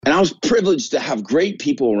And I was privileged to have great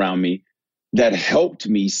people around me that helped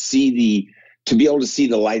me to be able to see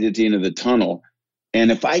the light at the end of the tunnel.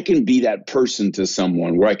 And if I can be that person to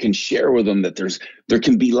someone where I can share with them that there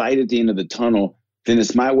can be light at the end of the tunnel, then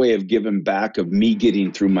it's my way of giving back, of me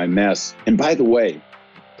getting through my mess. And by the way,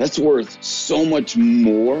 that's worth so much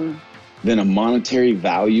more than a monetary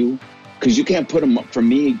value, because you can't put a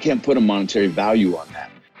monetary value on that.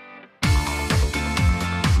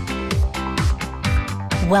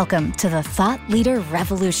 Welcome to the Thought Leader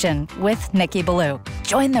Revolution with Nikki Ballou.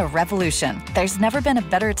 Join the revolution. There's never been a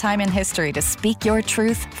better time in history to speak your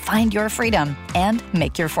truth, find your freedom, and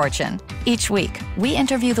make your fortune. Each week, we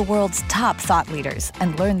interview the world's top thought leaders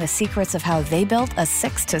and learn the secrets of how they built a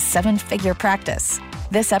 6 to 7 figure practice.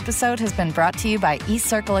 This episode has been brought to you by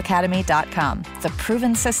eCircleAcademy.com, the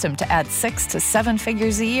proven system to add 6 to 7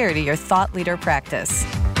 figures a year to your thought leader practice.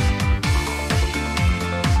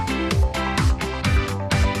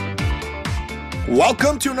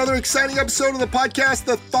 Welcome to another exciting episode of the podcast,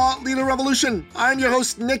 The Thought Leader Revolution. I'm your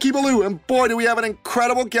host, Nikki Ballou, and boy, do we have an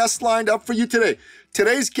incredible guest lined up for you today.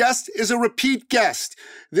 Today's guest is a repeat guest.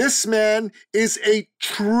 This man is a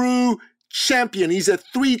true champion. He's a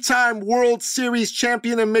 3-time World Series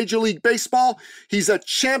champion in Major League Baseball. He's a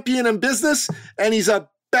champion in business, and he's a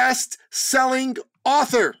best-selling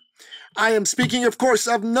author. I am speaking, of course,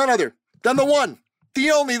 of none other than the one,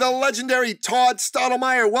 the only, the legendary Todd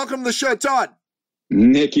Stottlemyre. Welcome to the show, Todd.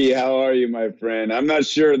 Nikki, how are you, my friend? I'm not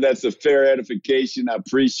sure that's a fair edification. I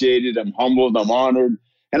appreciate it. I'm humbled. I'm honored.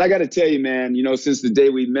 And I got to tell you, man, since the day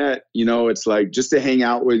we met, it's like just to hang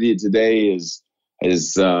out with you today is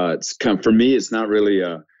it's for me, it's not really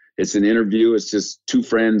it's an interview. It's just two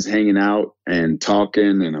friends hanging out and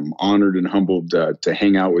talking. And I'm honored and humbled to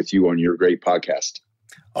hang out with you on your great podcast.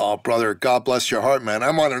 Oh, brother, God bless your heart, man.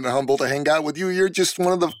 I'm honored and humbled to hang out with you. You're just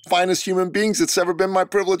one of the finest human beings it's ever been my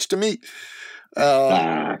privilege to meet.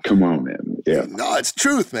 Come on, man. Yeah. No, it's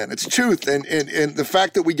truth, man. It's truth. And the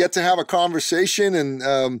fact that we get to have a conversation and,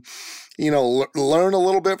 learn a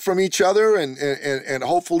little bit from each other and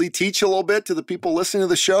hopefully teach a little bit to the people listening to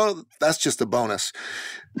the show, that's just a bonus.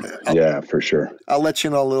 Yeah, for sure. I'll let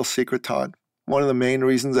you know a little secret, Todd. One of the main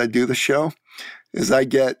reasons I do the show is I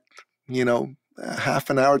get, half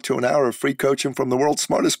an hour to an hour of free coaching from the world's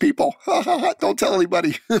smartest people. Don't tell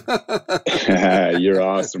anybody. You're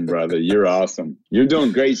awesome, brother. You're awesome. You're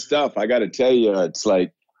doing great stuff. I got to tell you, it's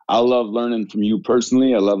like, I love learning from you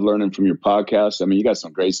personally. I love learning from your podcast. I mean, you got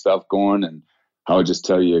some great stuff going, and I would just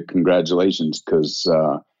tell you congratulations because,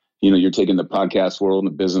 you're taking the podcast world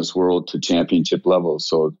and the business world to championship levels.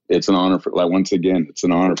 So it's an honor once again, it's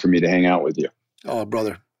an honor for me to hang out with you. Oh,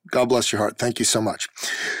 brother. God bless your heart. Thank you so much.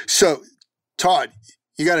 So, Todd,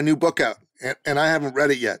 you got a new book out, and I haven't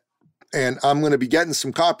read it yet. And I'm going to be getting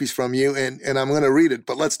some copies from you, and I'm going to read it.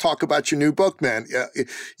 But let's talk about your new book, man.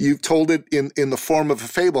 You've told it in the form of a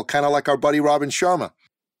fable, kind of like our buddy Robin Sharma.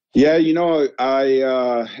 Yeah,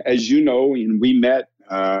 I as you know, we met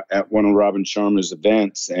at one of Robin Sharma's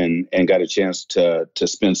events and got a chance to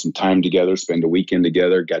spend some time together, spend a weekend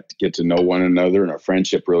together, got to get to know one another, and our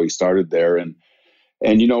friendship really started there. And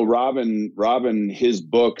Robin, his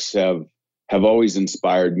books have always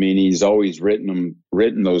inspired me, and he's always written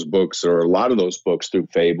those books, or a lot of those books, through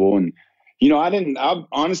fable. And I didn't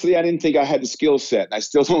think I had the skill set. I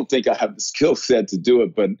still don't think I have the skill set to do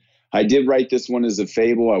it, but I did write this one as a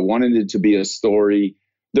fable. I wanted it to be a story.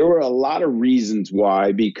 There were a lot of reasons why,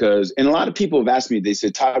 and a lot of people have asked me, they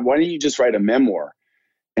said, Todd, why didn't you just write a memoir?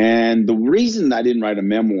 And the reason I didn't write a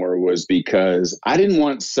memoir was because I didn't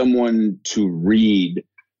want someone to read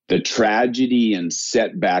the tragedy and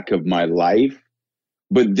setback of my life,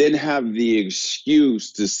 but then have the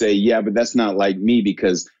excuse to say, yeah, but that's not like me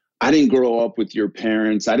because I didn't grow up with your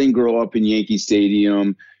parents. I didn't grow up in Yankee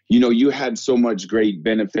Stadium. You had so much great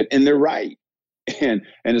benefit, and they're right. And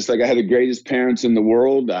it's like I had the greatest parents in the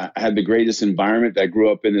world. I had the greatest environment that I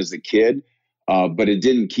grew up in as a kid, but it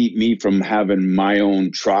didn't keep me from having my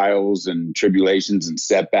own trials and tribulations and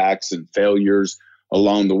setbacks and failures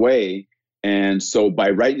along the way. And so by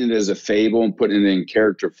writing it as a fable and putting it in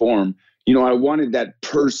character form, I wanted that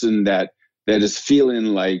person that is feeling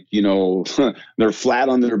like, they're flat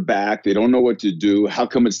on their back. They don't know what to do. How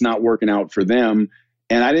come it's not working out for them?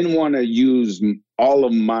 And I didn't want to use all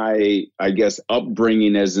of my,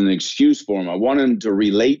 upbringing as an excuse for them. I wanted them to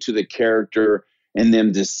relate to the character and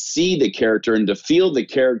them to see the character and to feel the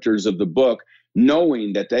characters of the book,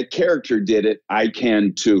 knowing that character did it, I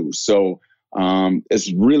can too. So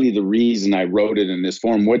it's really the reason I wrote it in this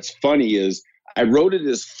form. What's funny is I wrote it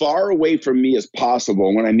as far away from me as possible.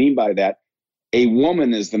 And what I mean by that, a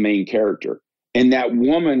woman is the main character. And that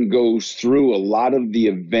woman goes through a lot of the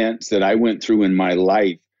events that I went through in my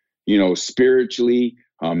life, spiritually,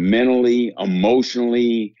 mentally,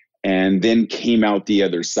 emotionally, and then came out the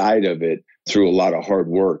other side of it through a lot of hard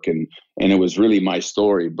work. And it was really my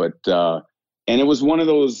story. But, and it was one of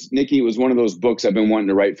those, Nikki, it was one of those books I've been wanting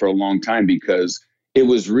to write for a long time, because it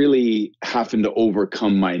was really having to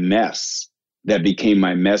overcome my mess that became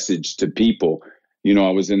my message to people.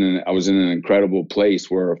 I was in an incredible place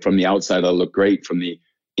where from the outside I looked great. From the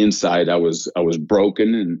inside, I was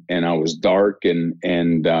broken and I was dark and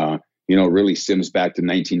really stems back to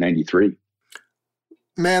 1993.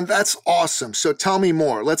 Man, that's awesome. So tell me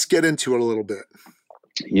more. Let's get into it a little bit.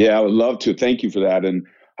 Yeah, I would love to. Thank you for that. And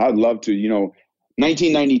I'd love to,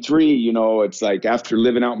 1993, it's like after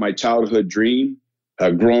living out my childhood dream,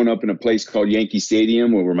 growing up in a place called Yankee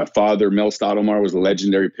Stadium, where my father, Mel Stottlemyre, was a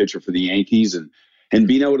legendary pitcher for the Yankees, and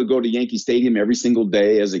being able to go to Yankee Stadium every single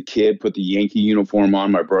day as a kid, put the Yankee uniform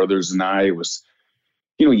on, my brothers and I, was,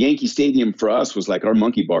 Yankee Stadium for us was like our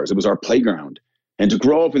monkey bars. It was our playground. And to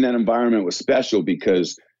grow up in that environment was special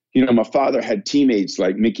because, my father had teammates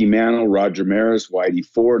like Mickey Mantle, Roger Maris, Whitey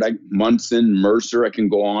Ford, Munson, Mercer. I can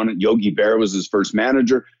go on. Yogi Berra was his first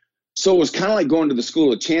manager. So it was kind of like going to the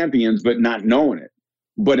School of Champions, but not knowing it.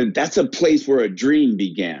 But that's a place where a dream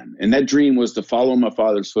began. And that dream was to follow my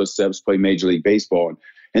father's footsteps, play Major League Baseball.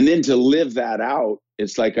 And then to live that out,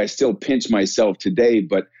 it's like I still pinch myself today.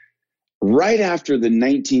 But right after the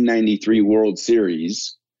 1993 World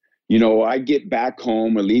Series, I get back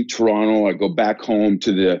home, I leave Toronto, I go back home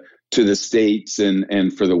to the States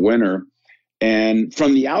and for the winter. And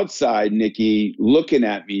from the outside, Nikki, looking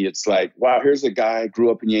at me, it's like, wow, here's a guy who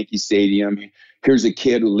grew up in Yankee Stadium. Here's a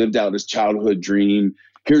kid who lived out his childhood dream.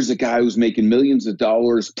 Here's a guy who's making millions of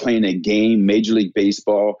dollars playing a game, Major League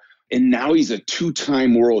Baseball. And now he's a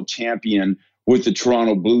two-time world champion with the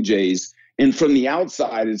Toronto Blue Jays. And from the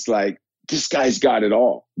outside, it's like, this guy's got it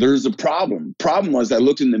all. There's a problem. Problem was I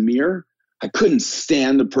looked in the mirror. I couldn't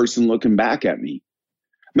stand the person looking back at me.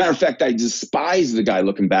 Matter of fact, I despised the guy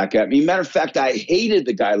looking back at me. Matter of fact, I hated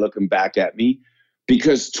the guy looking back at me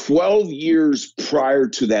because 12 years prior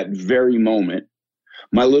to that very moment,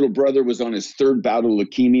 my little brother was on his third bout of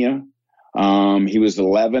leukemia. He was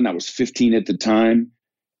 11. I was 15 at the time.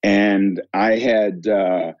 And I had,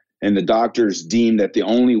 and the doctors deemed that the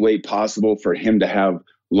only way possible for him to have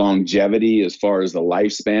longevity as far as the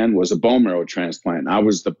lifespan was a bone marrow transplant. I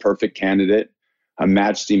was the perfect candidate. I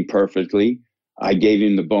matched him perfectly. I gave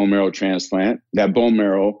him the bone marrow transplant. That bone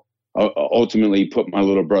marrow ultimately put my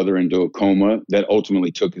little brother into a coma that ultimately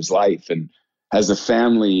took his life. And as a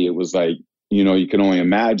family, it was like, you can only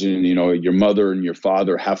imagine, your mother and your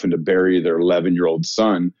father having to bury their 11-year-old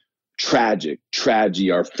son. Tragic,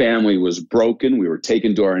 tragedy. Our family was broken. We were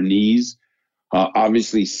taken to our knees.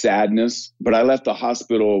 Obviously sadness, but I left the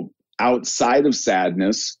hospital outside of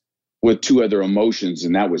sadness with two other emotions,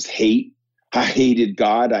 and that was hate. I hated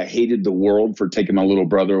God. I hated the world for taking my little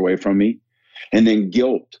brother away from me. And then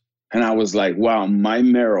guilt. And I was like, wow, my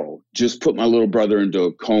marrow just put my little brother into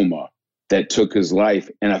a coma that took his life.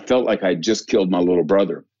 And I felt like I just killed my little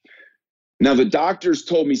brother. Now, the doctors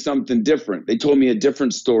told me something different. They told me a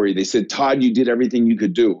different story. They said, Todd, you did everything you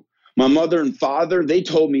could do. My mother and father, they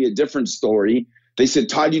told me a different story. They said,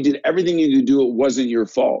 Todd, you did everything you could do. It wasn't your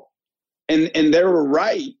fault. And they were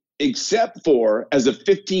right, except for as a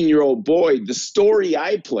 15-year-old boy, the story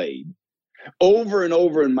I played over and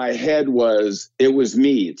over in my head was, it was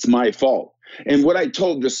me. It's my fault. And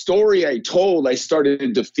the story I told, I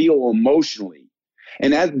started to feel emotionally.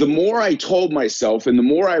 And the more I told myself and the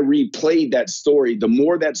more I replayed that story, the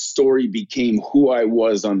more that story became who I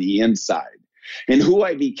was on the inside. And who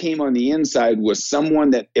I became on the inside was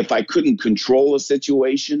someone that if I couldn't control a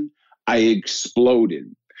situation, I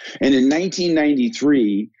exploded. And in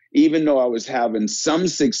 1993, even though I was having some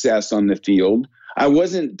success on the field, I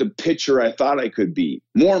wasn't the pitcher I thought I could be.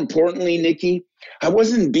 More importantly, Nikki, I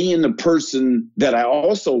wasn't being the person that I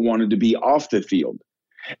also wanted to be off the field.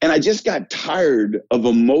 And I just got tired of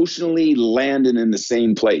emotionally landing in the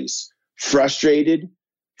same place, frustrated,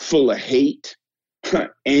 full of hate,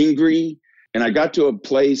 angry. And I got to a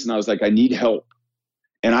place and I was like, I need help.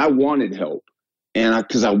 And I wanted help. And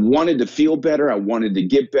because I wanted to feel better, I wanted to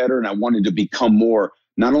get better, and I wanted to become more,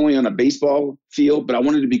 not only on a baseball field, but I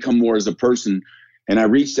wanted to become more as a person. And I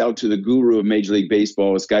reached out to the guru of Major League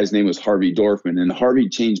Baseball. This guy's name was Harvey Dorfman, and Harvey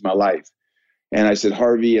changed my life. And I said,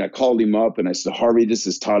 Harvey, I called him up and I said, Harvey, this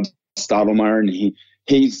is Todd Stottlemyre. And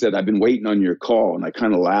he said, I've been waiting on your call. And I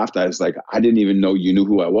kind of laughed. I was like, I didn't even know you knew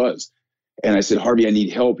who I was. And I said, Harvey, I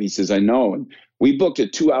need help. He says, I know. And we booked a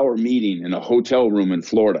 2-hour meeting in a hotel room in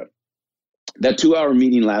Florida. That 2-hour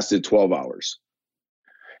meeting lasted 12 hours.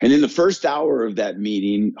 And in the first hour of that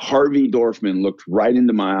meeting, Harvey Dorfman looked right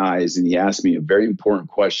into my eyes and he asked me a very important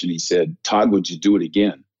question. He said, Todd, would you do it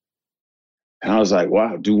again? And I was like,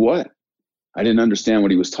 wow, do what? I didn't understand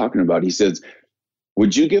what he was talking about. He says,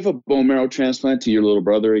 would you give a bone marrow transplant to your little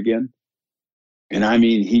brother again? And I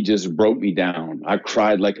mean, he just broke me down. I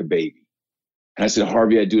cried like a baby. And I said,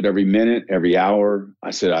 Harvey, I do it every minute, every hour. I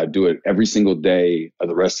said, I do it every single day of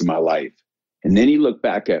the rest of my life. And then he looked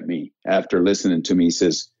back at me after listening to me.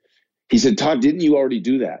 He said, Todd, didn't you already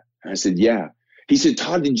do that? And I said, yeah. He said,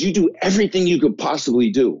 Todd, did you do everything you could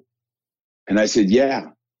possibly do? And I said, yeah.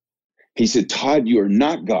 He said, Todd, you are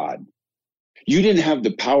not God. You didn't have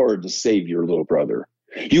the power to save your little brother.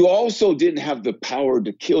 You also didn't have the power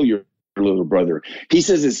to kill your little brother. He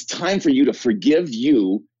says, it's time for you to forgive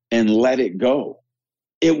you and let it go.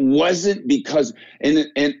 It wasn't because,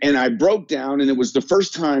 and I broke down, and it was the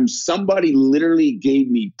first time somebody literally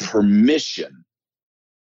gave me permission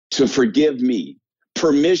to forgive me,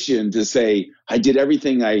 permission to say, I did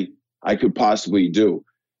everything I could possibly do.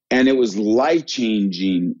 And it was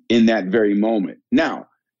life-changing in that very moment. Now,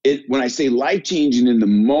 when I say life-changing in the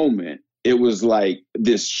moment, it was like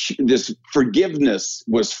this forgiveness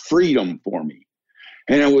was freedom for me.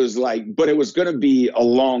 And it was like, but it was going to be a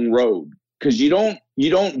long road, because you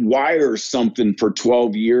don't wire something for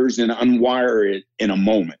 12 years and unwire it in a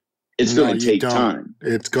moment. It's going to take time.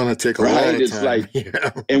 It's going to take a lot of time. Like, yeah.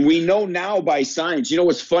 And we know now by science,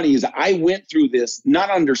 what's funny is I went through this not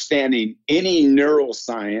understanding any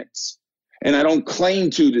neuroscience, and I don't claim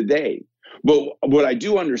to today. But what I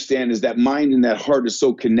do understand is that mind and that heart is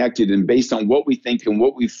so connected, and based on what we think and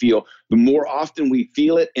what we feel, the more often we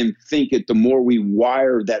feel it and think it, the more we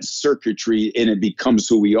wire that circuitry and it becomes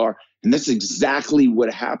who we are. And that's exactly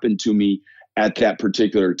what happened to me at that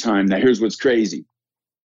particular time. Now, here's what's crazy.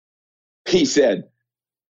 He said,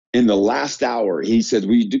 in the last hour, he said,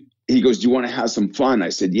 he goes, do you want to have some fun? I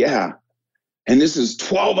said, yeah. And this is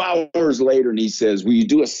 12 hours later. And he says, will you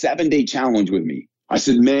do a 7-day challenge with me? I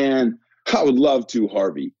said, man, I would love to,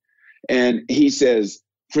 Harvey. And he says,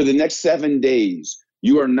 for the next 7 days,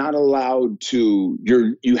 you are not allowed to,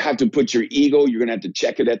 you have to put your ego, you're going to have to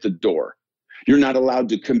check it at the door. You're not allowed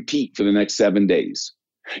to compete for the next 7 days.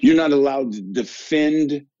 You're not allowed to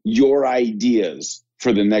defend your ideas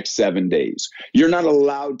for the next 7 days. You're not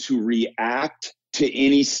allowed to react to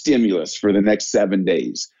any stimulus for the next 7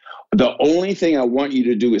 days. The only thing I want you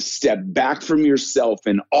to do is step back from yourself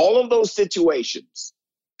in all of those situations.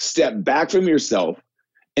 Step back from yourself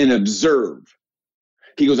and observe.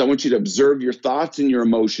 He goes, I want you to observe your thoughts and your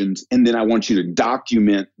emotions, and then I want you to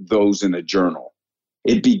document those in a journal.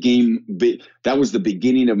 That was the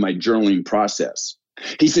beginning of my journaling process.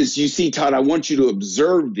 He says, you see, Todd, I want you to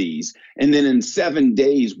observe these. And then in 7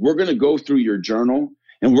 days, we're going to go through your journal,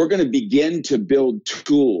 and we're going to begin to build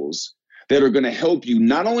tools that are going to help you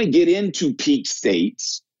not only get into peak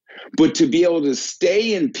states, but to be able to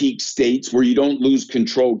stay in peak states where you don't lose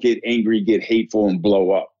control, get angry, get hateful, and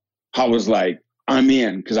blow up. I was like, I'm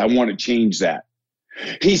in, because I want to change that.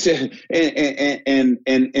 He said, and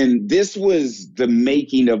this was the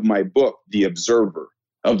making of my book, The Observer,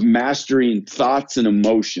 of mastering thoughts and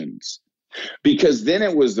emotions. Because then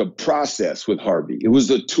it was a process with Harvey. It was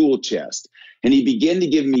a tool chest. And he began to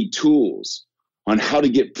give me tools on how to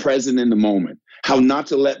get present in the moment, how not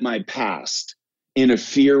to let my past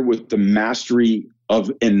interfere with the mastery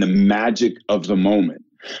of and the magic of the moment.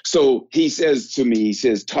 So he says to me, he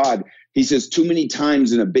says, Todd, he says, too many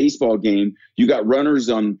times in a baseball game, you got runners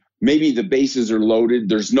on, maybe the bases are loaded,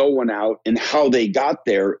 there's no one out, and how they got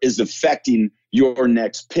there is affecting your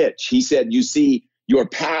next pitch. He said, you see, your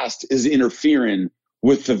past is interfering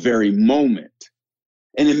with the very moment.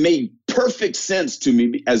 And it made perfect sense to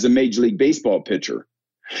me as a Major League Baseball pitcher.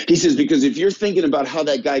 He says, because if you're thinking about how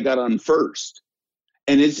that guy got on first,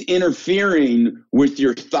 and it's interfering with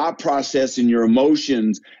your thought process and your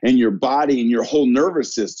emotions and your body and your whole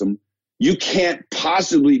nervous system, you can't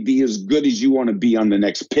possibly be as good as you want to be on the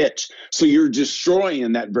next pitch. So you're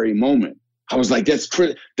destroying that very moment. I was like,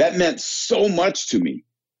 that meant so much to me.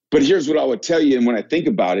 But here's what I would tell you. And when I think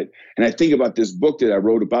about it, and I think about this book that I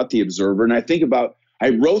wrote about The Observer, and I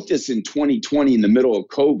wrote this in 2020 in the middle of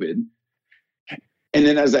COVID. And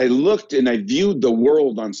then as I looked and I viewed the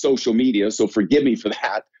world on social media, so forgive me for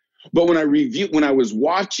that. But when I was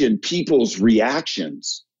watching people's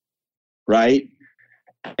reactions, right?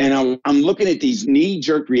 And I'm looking at these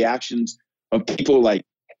knee-jerk reactions of people like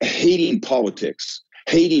hating politics,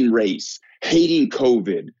 hating race, hating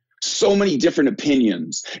COVID, so many different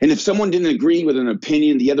opinions. And if someone didn't agree with an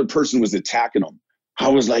opinion, the other person was attacking them. I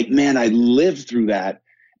was like, man, I lived through that.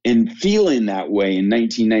 and feeling that way in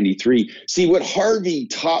 1993. See, what Harvey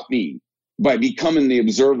taught me by becoming the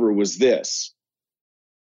observer was this: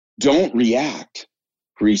 don't react,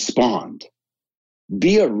 respond.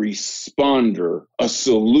 Be a responder, a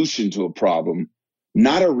solution to a problem,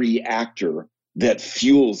 not a reactor that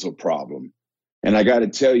fuels a problem. And I got to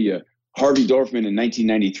tell you, Harvey Dorfman in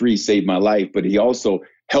 1993 saved my life, but he also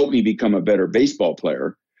helped me become a better baseball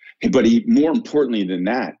player. But more importantly than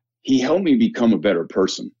that, he helped me become a better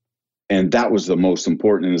person. And that was the most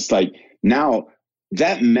important. And it's like now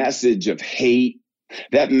that message of hate,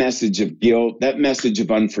 that message of guilt, that message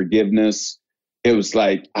of unforgiveness, it was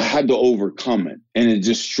like I had to overcome it. And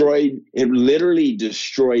it literally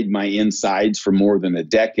destroyed my insides for more than a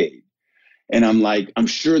decade. And I'm like, I'm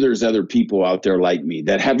sure there's other people out there like me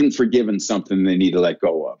that haven't forgiven something they need to let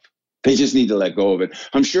go of. They just need to let go of it.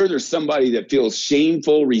 I'm sure there's somebody that feels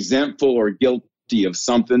shameful, resentful, or guilty of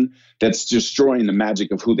something that's destroying the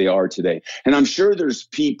magic of who they are today. And I'm sure there's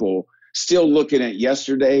people still looking at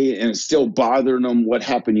yesterday and it's still bothering them what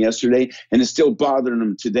happened yesterday, and it's still bothering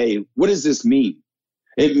them today. What does this mean?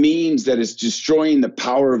 It means that it's destroying the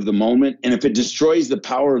power of the moment. And if it destroys the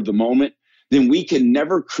power of the moment, then we can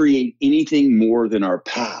never create anything more than our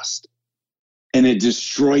past. And it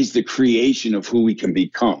destroys the creation of who we can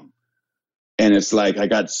become. And it's like,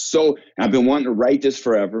 I've been wanting to write this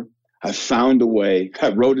forever. I found a way. I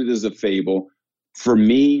wrote it as a fable. For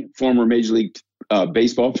me, former Major League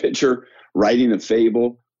Baseball pitcher, writing a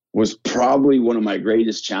fable was probably one of my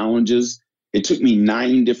greatest challenges. It took me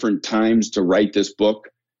 9 different times to write this book.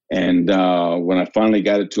 And when I finally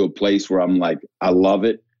got it to a place where I'm like, I love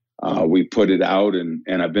it, we put it out, and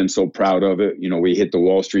I've been so proud of it. You know, we hit the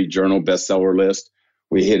Wall Street Journal bestseller list.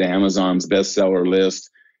 We hit Amazon's bestseller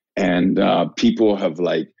list. And people have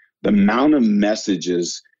the amount of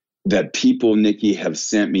messages that people, Nikki, have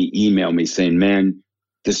sent me, email me saying, man,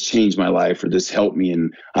 this changed my life, or this helped me.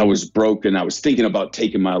 And I was broken. I was thinking about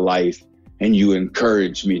taking my life, and you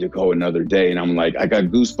encouraged me to go another day. And I'm like, I got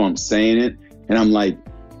goosebumps saying it. And I'm like,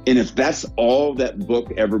 and if that's all that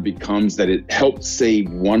book ever becomes, that it helped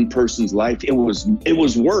save one person's life, it was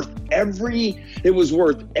worth every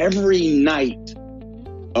night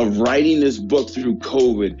of writing this book through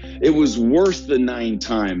COVID. It was worth the 9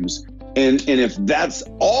 times. And if that's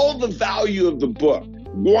all the value of the book,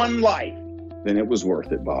 one life, then it was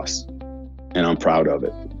worth it, boss. And I'm proud of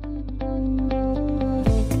it.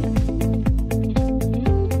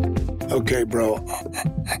 Okay, bro.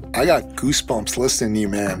 I got goosebumps listening to you,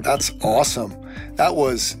 man. That's awesome. That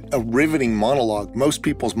was a riveting monologue. Most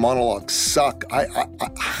people's monologues suck. I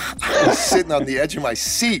was sitting on the edge of my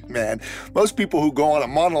seat, man. Most people who go on a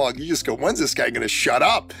monologue, you just go, when's this guy going to shut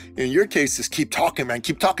up? In your case, just keep talking, man.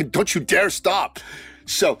 Keep talking. Don't you dare stop.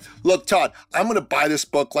 So, look, Todd, I'm going to buy this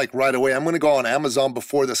book right away. I'm going to go on Amazon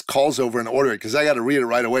before this call's over and order it because I got to read it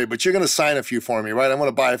right away. But you're going to sign a few for me, right? I'm going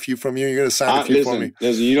to buy a few from you. You're going to sign a few for me.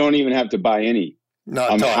 Listen, you don't even have to buy any. No,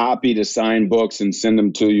 I'm happy to sign books and send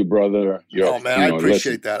them to you, brother. I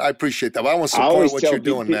appreciate that. I appreciate that. But I want to support what you're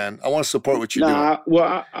doing, man. I want to support what you're doing.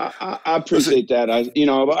 I appreciate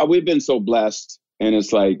that. We've been so blessed, and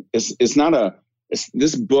it's like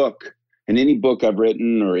this book and any book I've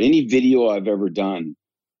written or any video I've ever done.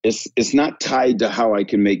 It's not tied to how I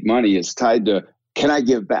can make money. It's tied to, can I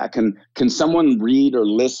give back? And can someone read or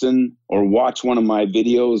listen or watch one of my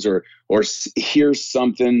videos or hear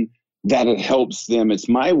something that it helps them? It's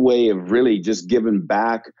my way of really just giving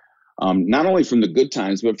back, not only from the good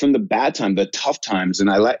times, but from the bad times, the tough times. And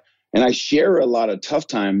I share a lot of tough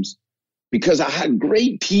times because I had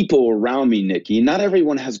great people around me, Nikki. Not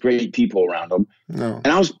everyone has great people around them. No. And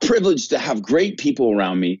I was privileged to have great people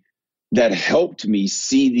around me that helped me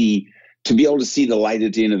to be able to see the light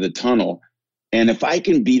at the end of the tunnel. And if I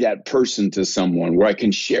can be that person to someone where I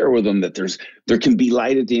can share with them that there can be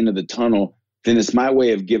light at the end of the tunnel, then it's my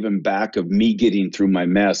way of giving back, of me getting through my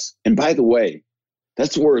mess. And by the way,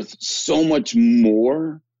 that's worth so much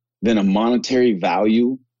more than a monetary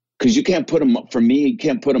value, because you can't put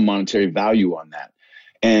a monetary value on that.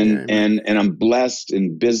 And I'm blessed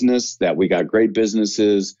in business that we got great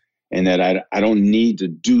businesses, and that I don't need to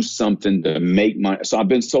do something to make money. So I've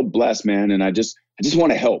been so blessed, man. And I just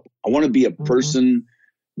want to help. I want to be a person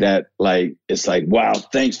that it's like, wow,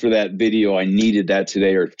 thanks for that video. I needed that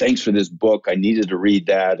today. Or thanks for this book. I needed to read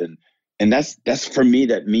that. And that's for me,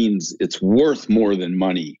 that means it's worth more than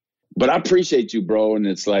money. But I appreciate you, bro. And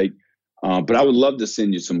it's like, but I would love to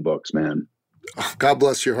send you some books, man. Oh, God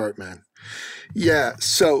bless your heart, man. Yeah.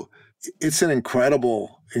 So it's an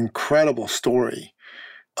incredible, incredible story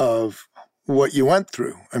of what you went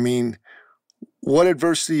through. I mean, what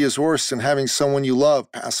adversity is worse than having someone you love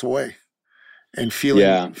pass away? and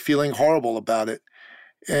feeling horrible about it.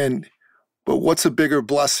 But what's a bigger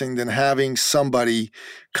blessing than having somebody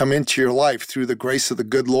come into your life through the grace of the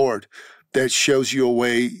good Lord that shows you a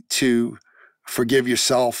way to forgive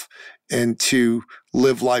yourself and to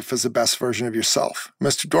live life as the best version of yourself?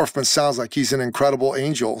 Mr. Dorfman sounds like he's an incredible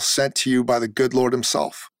angel sent to you by the good Lord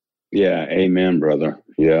himself. Yeah. Amen, brother.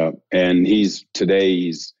 Yeah. And he's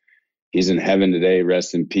in heaven today.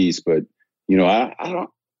 Rest in peace. But, I don't,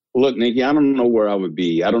 look, Nikki, I don't know where I would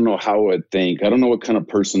be. I don't know how I would think. I don't know what kind of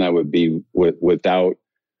person I would be without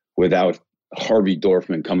Harvey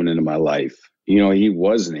Dorfman coming into my life. He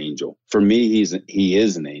was an angel. For me, he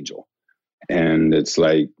is an angel. And it's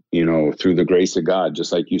like, through the grace of God,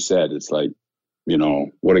 just like you said, it's like,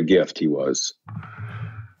 what a gift he was.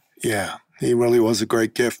 Yeah, he really was a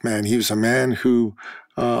great gift, man. He was a man who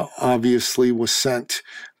obviously was sent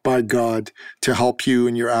by God to help you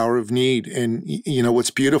in your hour of need. And,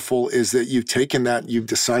 what's beautiful is that you've taken that, you've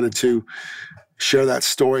decided to share that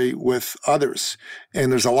story with others.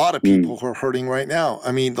 And there's a lot of people who are hurting right now.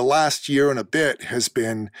 I mean, the last year and a bit has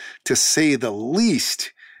been, to say the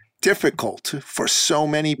least, difficult for so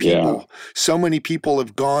many people. Yeah. So many people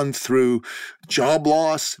have gone through job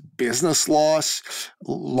loss, business loss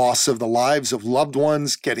of the lives of loved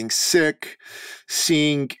ones, getting sick,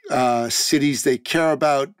 seeing cities they care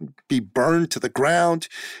about be burned to the ground.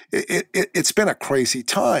 It's been a crazy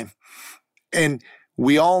time. And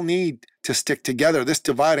we all need to stick together. This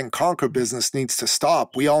divide and conquer business needs to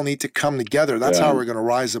stop. We all need to come together. That's how we're going to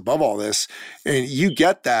rise above all this. And you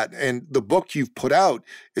get that. And the book you've put out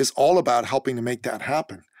is all about helping to make that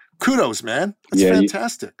happen. Kudos, man. That's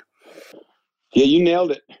fantastic. You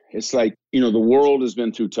nailed it. It's like, the world has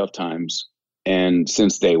been through tough times, and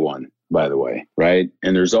since day one, by the way, right?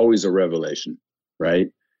 And there's always a revelation, right?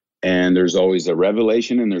 And there's always a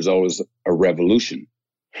revelation, and there's always a revolution.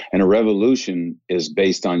 And a revolution is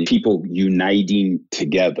based on people uniting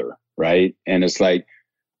together, right? And it's like,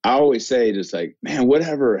 I always say, it's like, man,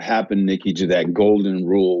 whatever happened, Nikki, to that golden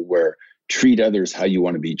rule where treat others how you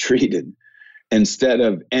want to be treated, instead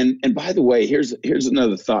of, and by the way, here's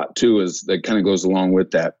another thought too, is that kind of goes along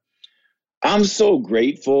with that. I'm so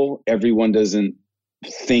grateful everyone doesn't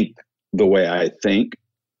think the way I think.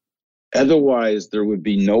 Otherwise, there would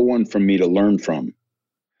be no one for me to learn from.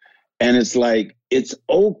 And it's like, it's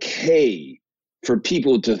okay for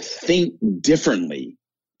people to think differently.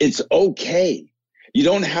 It's okay. You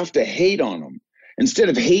don't have to hate on them. Instead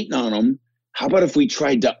of hating on them, how about if we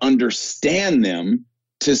tried to understand them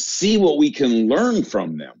to see what we can learn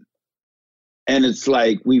from them? And it's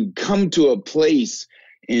like, we've come to a place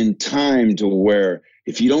in time to where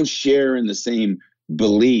if you don't share in the same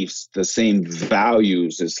beliefs, the same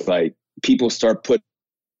values, it's like people start putting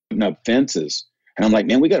up fences. And I'm like,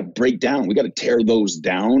 man, we got to break down. We got to tear those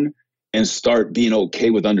down and start being okay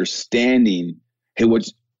with understanding, hey,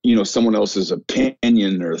 what's, someone else's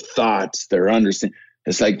opinion or thoughts, their understanding.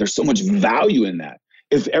 It's like, there's so much value in that.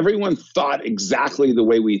 If everyone thought exactly the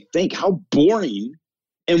way we think, how boring,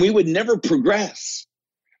 and we would never progress.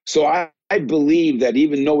 So I believe that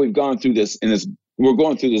even though we've gone through this, we're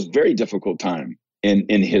going through this very difficult time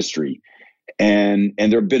in history, and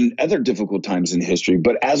there have been other difficult times in history,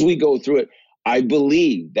 but as we go through it, I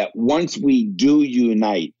believe that once we do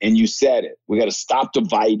unite, and you said it, we got to stop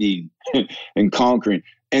dividing and conquering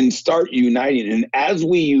and start uniting. And as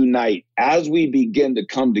we unite, as we begin to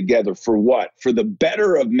come together for what? For the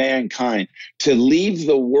better of mankind, to leave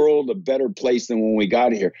the world a better place than when we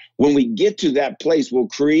got here. When we get to that place, we'll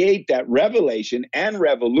create that revelation and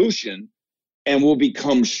revolution, and we'll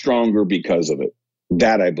become stronger because of it.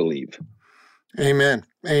 That I believe. Amen.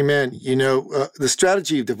 Amen. The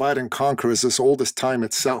strategy of divide and conquer is as old as time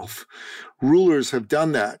itself. Rulers have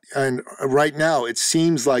done that. And right now, it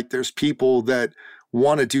seems like there's people that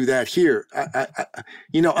want to do that here.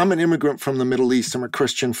 I'm an immigrant from the Middle East. I'm a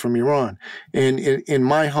Christian from Iran. And in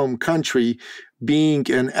my home country, being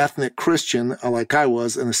an ethnic Christian, like I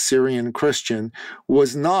was, an Assyrian Christian,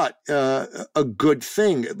 was not a good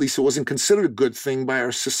thing. At least it wasn't considered a good thing by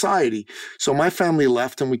our society. So my family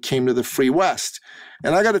left and we came to the free West.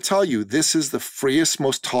 And I got to tell you, this is the freest,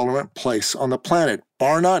 most tolerant place on the planet,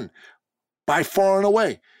 bar none, by far and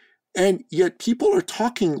away. And yet people are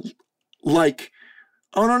talking like,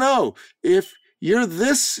 oh, no, if you're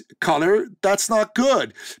this color, that's not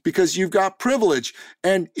good because you've got privilege.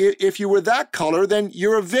 And if you were that color, then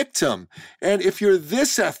you're a victim. And if you're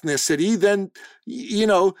this ethnicity, then,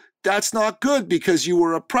 that's not good because you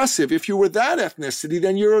were oppressive. If you were that ethnicity,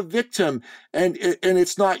 then you're a victim. And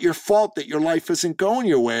it's not your fault that your life isn't going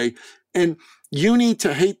your way. And you need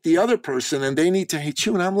to hate the other person and they need to hate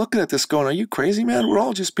you. And I'm looking at this going, are you crazy, man? We're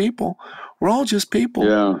all just people. We're all just people.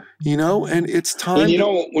 Yeah. You know, and it's time. And you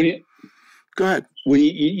know, when you go ahead. When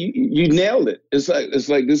you nailed it. It's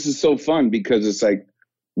like this is so fun because it's like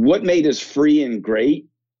what made us free and great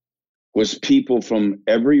was people from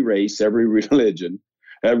every race, every religion,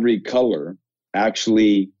 every color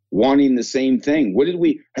actually wanting the same thing.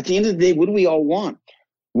 At the end of the day, what do we all want?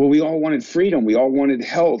 Well, we all wanted freedom. We all wanted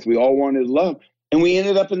health. We all wanted love. And we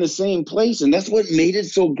ended up in the same place. And that's what made it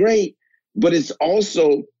so great. But it's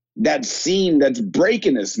also that seam that's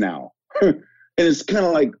breaking us now. And it's kind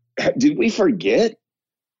of like, did we forget?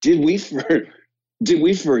 Did we forget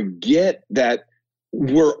that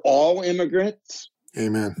we're all immigrants?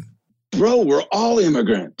 Amen. Bro, we're all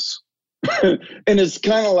immigrants. And it's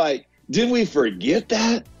kind of like, did we forget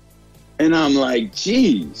that? And I'm like,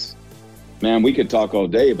 geez, man, we could talk all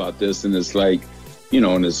day about this. And it's like, you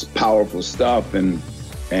know, and it's powerful stuff. And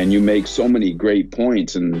you make so many great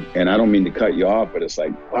points. And I don't mean to cut you off, but it's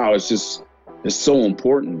like, wow, it's so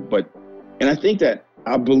important. And I think that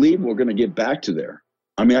I believe we're going to get back to there.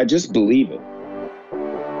 I mean, I just believe it.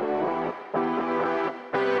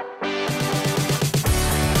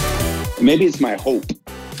 Maybe it's my hope,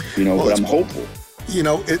 you know, but I'm hopeful. You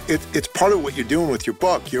know, it's part of what you're doing with your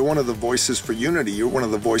book. You're one of the voices for unity. You're one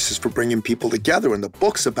of the voices for bringing people together. And the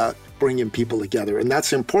book's about bringing people together. And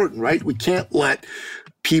that's important, right? We can't let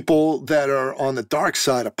people that are on the dark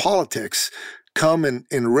side of politics come and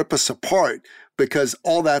rip us apart, because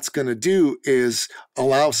all that's going to do is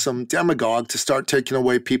allow some demagogue to start taking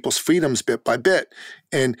away people's freedoms bit by bit.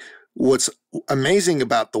 And what's amazing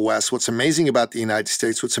about the West, what's amazing about the United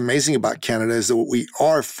States, what's amazing about Canada is that we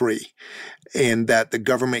are free and that the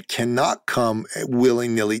government cannot come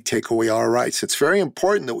willy-nilly take away our rights. It's very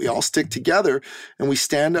important that we all stick together and we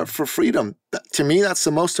stand up for freedom. To me, that's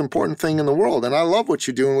the most important thing in the world. And I love what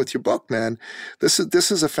you're doing with your book, man. This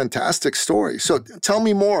is a fantastic story. So tell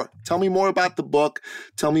me more. Tell me more about the book.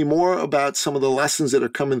 Tell me more about some of the lessons that are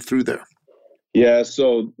coming through there. Yeah,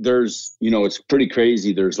 so there's, you know, it's pretty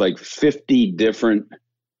crazy. There's like 50 different,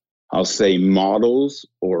 I'll say, models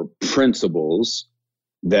or principles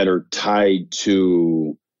that are tied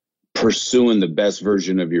to pursuing the best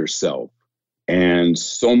version of yourself. And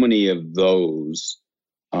so many of those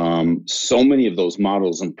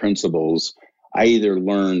models and principles, I either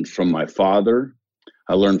learned from my father,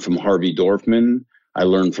 I learned from Harvey Dorfman, I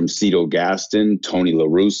learned from Cito Gaston, Tony La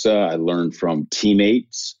Russa, I learned from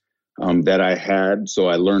teammates that I had. So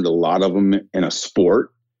I learned a lot of them in a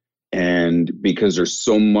sport. And because there's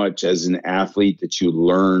so much as an athlete that you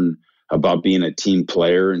learn about being a team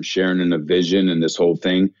player and sharing in a vision and this whole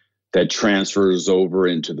thing that transfers over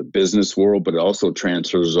into the business world, but it also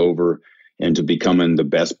transfers over into becoming the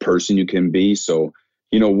best person you can be. So,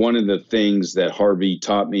 you know, one of the things that Harvey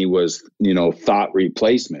taught me was, you know, thought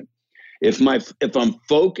replacement. If I'm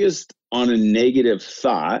focused on a negative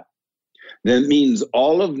thought, that means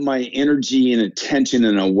all of my energy and attention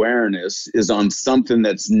and awareness is on something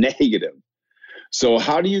that's negative. So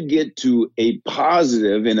how do you get to a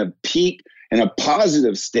positive and a peak and a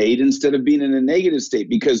positive state instead of being in a negative state?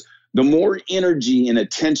 Because the more energy and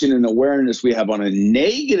attention and awareness we have on a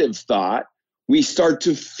negative thought, we start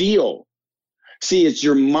to feel. See, it's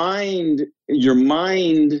your mind and your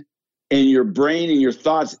brain and your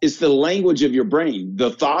thoughts. It's the language of your brain. The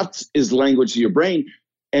thoughts is language of your brain.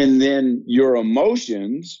 And then your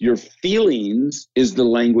emotions, your feelings is the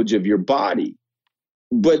language of your body.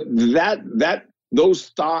 But those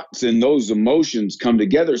thoughts and those emotions come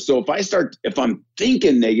together. So if I'm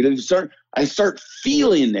thinking negative, I start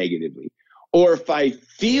feeling negatively. Or if I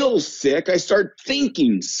feel sick, I start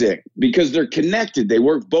thinking sick because they're connected. They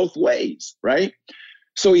work both ways, right?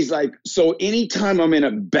 So he's like, so anytime I'm in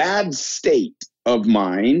a bad state of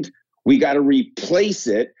mind, we got to replace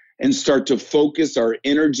it and start to focus our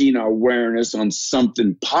energy and our awareness on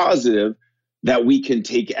something positive that we can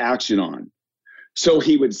take action on. So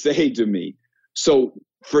he would say to me, so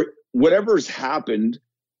for whatever's happened,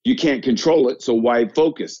 you can't control it, so why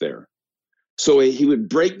focus there? So he would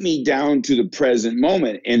break me down to the present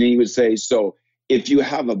moment, and he would say, so if you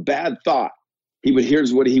have a bad thought,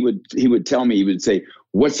 here's what he would tell me. He would say,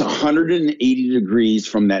 what's 180 degrees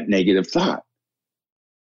from that negative thought?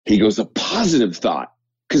 He goes, a positive thought,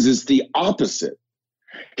 because it's the opposite.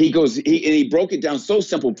 He goes, and he broke it down so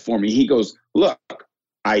simple for me. He goes, look,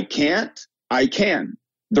 I can't, I can.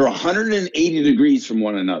 They're 180 degrees from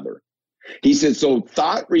one another. He said, so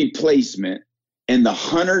thought replacement and the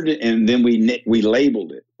 100, and then we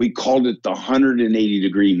labeled it. We called it the 180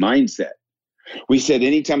 degree mindset. We said,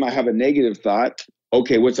 anytime I have a negative thought,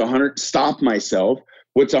 okay, what's 100? Stop myself,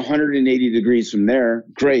 What's 180 degrees from there?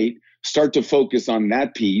 Great. Start to focus on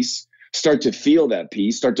that piece. Start to feel that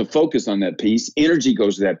piece. Start to focus on that piece. Energy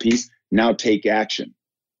goes to that piece. Now take action.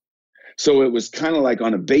 So it was kind of like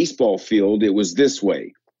on a baseball field, it was this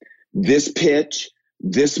way. This pitch,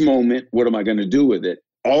 this moment, what am I going to do with it?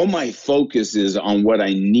 All my focus is on what I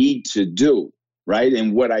need to do, right?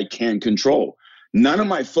 And what I can control. None of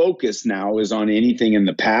my focus now is on anything in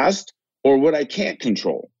the past or what I can't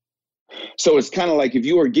control. So it's kind of like if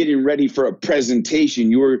you are getting ready for a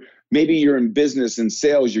presentation, maybe you're in business and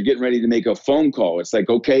sales, you're getting ready to make a phone call. It's like,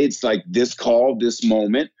 okay, it's like this call, this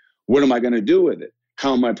moment. What am I going to do with it?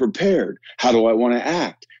 How am I prepared? How do I want to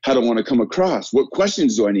act? How do I want to come across? What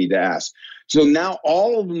questions do I need to ask? So now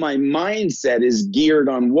all of my mindset is geared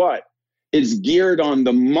on what? It's geared on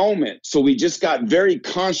the moment. So we just got very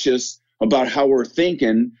conscious about how we're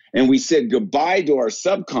thinking, and we said goodbye to our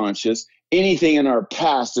subconscious, anything in our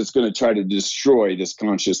past that's going to try to destroy this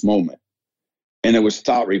conscious moment. And it was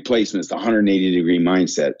thought replacement. It's the 180-degree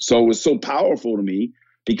mindset. So it was so powerful to me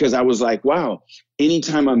because I was like, wow,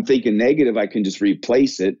 anytime I'm thinking negative, I can just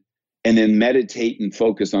replace it and then meditate and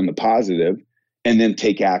focus on the positive and then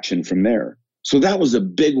take action from there. So that was a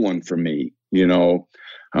big one for me.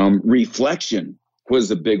 Reflection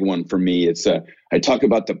was a big one for me. I talk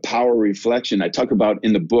about the power of reflection. I talk about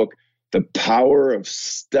in the book, the power of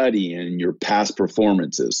studying your past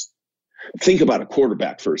performances. Think about a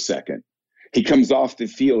quarterback for a second. He comes off the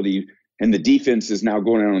field and the defense is now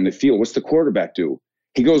going out on the field. What's the quarterback do?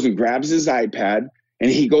 He goes and grabs his iPad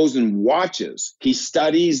and he goes and watches. He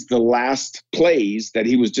studies the last plays that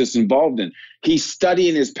he was just involved in. He's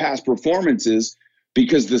studying his past performances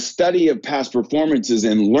because the study of past performances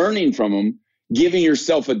and learning from them, giving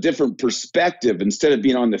yourself a different perspective instead of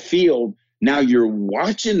being on the field. Now you're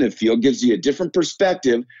watching the field, gives you a different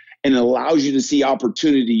perspective and allows you to see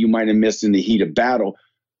opportunity you might have missed in the heat of battle.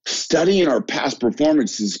 Studying our past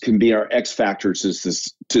performances can be our X factor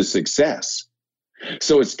to success.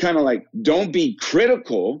 So it's kind of like, don't be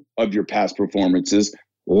critical of your past performances.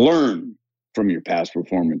 Learn from your past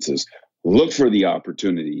performances. Look for the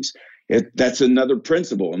opportunities. That's another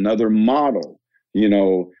principle, another model.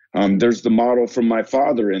 There's the model from my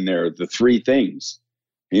father in there, the 3 things.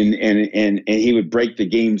 And he would break the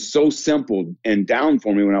game so simple and down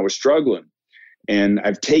for me when I was struggling. And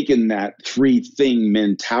I've taken that 3-thing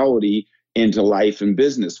mentality into life and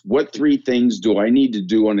business. What 3 things do I need to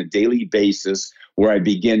do on a daily basis where I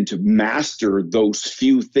begin to master those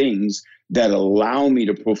few things that allow me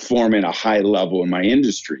to perform at a high level in my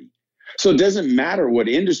industry? So it doesn't matter what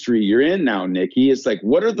industry you're in now, Nikki. It's like,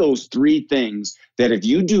 what are those 3 things that if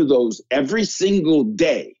you do those every single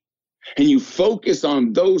day and you focus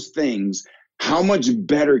on those things, how much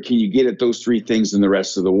better can you get at those 3 things than the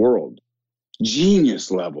rest of the world?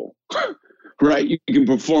 Genius level, right? You can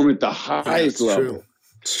perform at the highest level. True.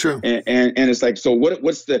 It's true. And it's like, so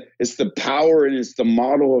it's the power and it's the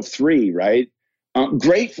model of 3, right?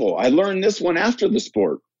 Grateful. I learned this one after the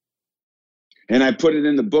sport. And I put it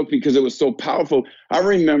in the book because it was so powerful. I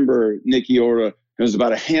remember, Nikki Ora, it was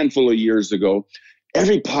about a handful of years ago.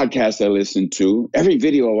 Every podcast I listened to, every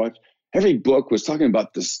video I watched, every book was talking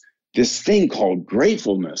about this thing called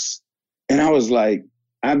gratefulness. And I was like,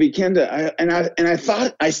 I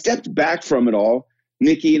thought, I stepped back from it all,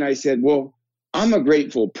 Nikki, and I said, well, I'm a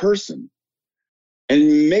grateful person.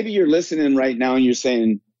 And maybe you're listening right now and you're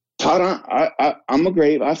saying, Todd,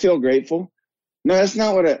 I feel grateful. No, that's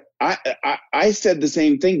not what I said the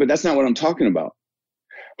same thing, but that's not what I'm talking about.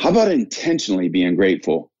 How about intentionally being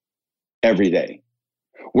grateful every day,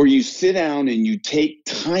 where you sit down and you take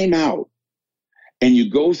time out and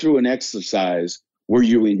you go through an exercise where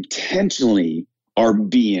you intentionally are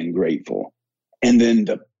being grateful. And then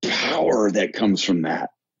the power that comes from that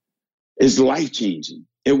is life-changing.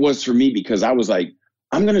 It was for me because I was like,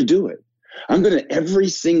 I'm going to do it. Every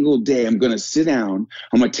single day, I'm going to sit down,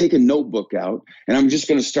 I'm going to take a notebook out, and I'm just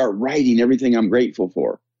going to start writing everything I'm grateful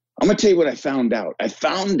for. I'm going to tell you what I found out. I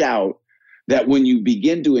found out that when you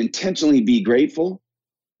begin to intentionally be grateful,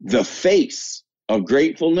 the face of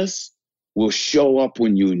gratefulness will show up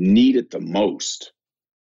when you need it the most.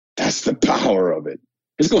 That's the power of it.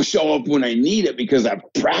 It's going to show up when I need it because I've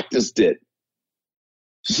practiced it.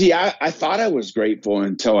 See, I thought I was grateful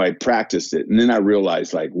until I practiced it. And then I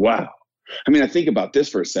realized, like, wow. I mean, I think about this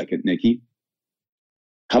for a second, Nikki.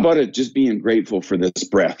 How about it just being grateful for this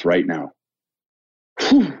breath right now?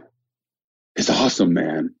 Whew. It's awesome,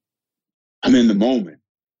 man. I'm in the moment.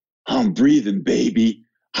 I'm breathing, baby.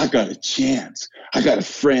 I got a chance. I got a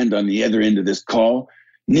friend on the other end of this call.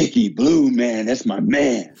 Nicky Blue, man, that's my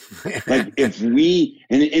man. Like if we,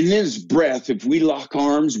 and in this breath, if we lock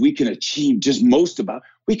arms, we can achieve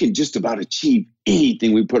we can just about achieve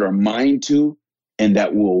anything we put our mind to, and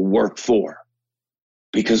that will work for.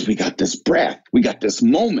 Because we got this breath, we got this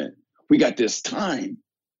moment, we got this time.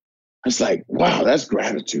 It's like, wow, that's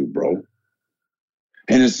gratitude, bro.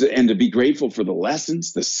 And to be grateful for the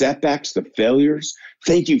lessons, the setbacks, the failures.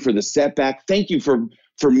 Thank you for the setback. Thank you for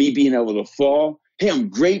me being able to fall. Hey, I'm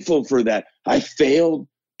grateful for that. I failed,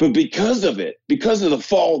 but because of it, because of the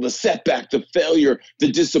fall, the setback, the failure,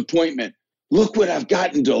 the disappointment, look what I've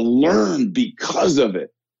gotten to learn because of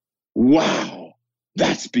it. Wow,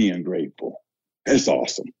 that's being grateful. It's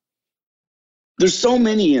awesome. There's so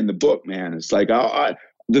many in the book, man. It's like,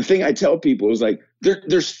 the thing I tell people is like,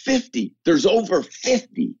 there's over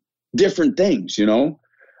 50 different things, and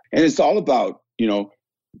it's all about,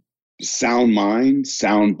 sound mind,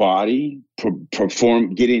 sound body,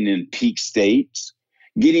 getting in peak states,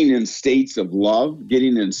 getting in states of love,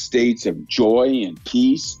 getting in states of joy and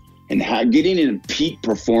peace, and getting in peak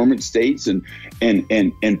performance states and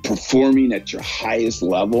performing at your highest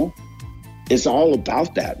level. It's all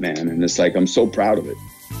about that, man. And it's like, I'm so proud of it.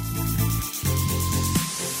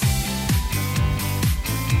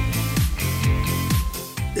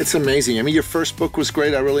 It's amazing. I mean, your first book was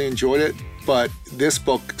great. I really enjoyed it. But this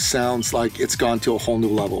book sounds like it's gone to a whole new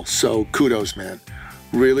level. So kudos, man.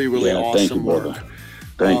 Really, really awesome thank you, work. brother.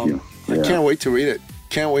 Thank you. Yeah. I can't wait to read it.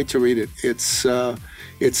 Can't wait to read it.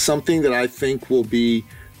 It's something that I think will be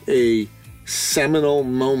a seminal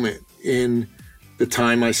moment in the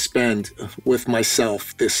time I spend with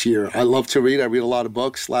myself this year. I love to read. I read a lot of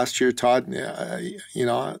books. Last year, Todd,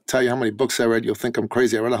 I'll tell you how many books I read. You'll think I'm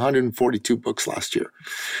crazy. I read 142 books last year.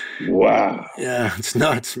 Wow. Yeah, it's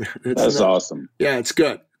nuts, man. That's nuts. Awesome. Yeah, it's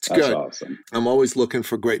good. That's good. Awesome. I'm always looking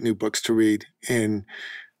for great new books to read. And the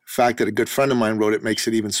fact that a good friend of mine wrote it makes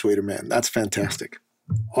it even sweeter, man. That's fantastic.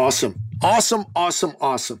 Awesome. Awesome, awesome,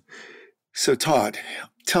 awesome. So, Todd,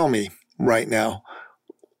 tell me right now,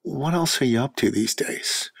 what else are you up to these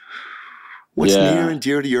days? What's near and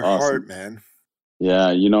dear to your heart, man?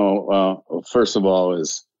 Yeah, first of all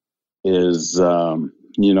is I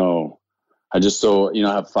just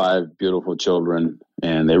I have 5 beautiful children,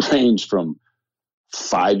 and they range from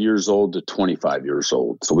 5 years old to 25 years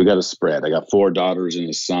old. So we got a spread. I got 4 daughters and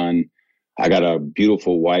a son. I got a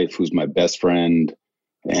beautiful wife who's my best friend,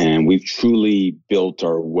 and we've truly built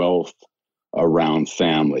our wealth around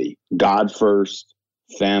family. God first,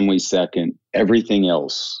 family second, everything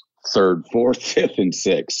else third, fourth, fifth, and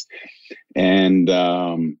sixth. And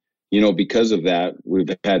because of that,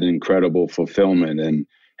 we've had incredible fulfillment. And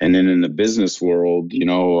then in the business world,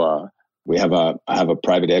 I have a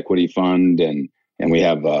private equity fund, and we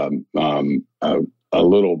have a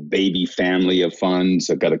little baby family of funds.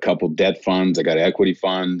 I've got a couple debt funds. I got equity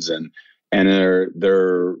funds, and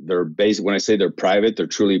they're basically, when I say they're private, they're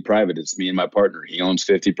truly private. It's me and my partner. He owns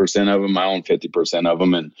 50% of them. I own 50% of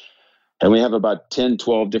them. And we have about 10,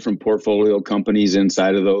 12 different portfolio companies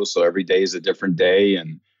inside of those. So every day is a different day.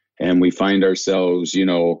 And we find ourselves,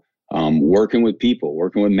 working with people,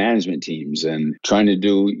 working with management teams, and trying to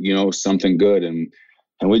do, something good. And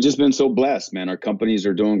we've just been so blessed, man. Our companies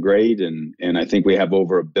are doing great. And I think we have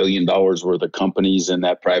over $1 billion worth of companies in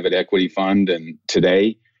that private equity fund. And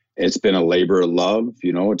today it's been a labor of love.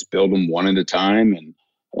 It's build them one at a time.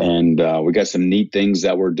 And we got some neat things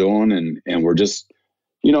that we're doing. And we're just,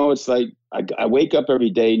 it's like I wake up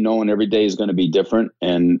every day knowing every day is going to be different.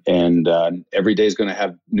 And every day is going to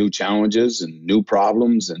have new challenges and new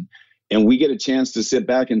problems. And we get a chance to sit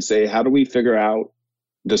back and say, how do we figure out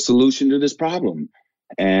the solution to this problem?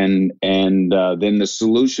 And then the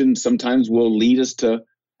solution sometimes will lead us to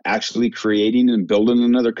actually creating and building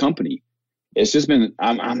another company. It's just been,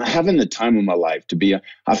 I'm having the time of my life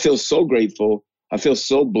I feel so grateful. I feel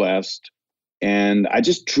so blessed. And I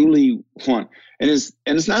just truly want, and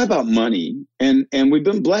it's not about money. And we've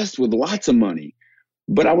been blessed with lots of money.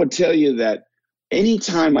 But I would tell you that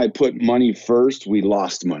anytime I put money first, we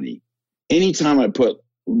lost money. Anytime I put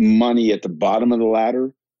money at the bottom of the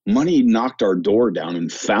ladder, money knocked our door down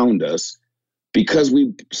and found us, because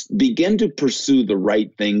we begin to pursue the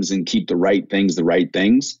right things and keep the right things.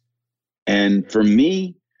 And for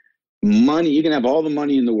me, money, you can have all the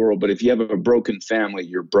money in the world, but if you have a broken family,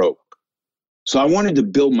 you're broke. So I wanted to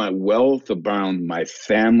build my wealth around my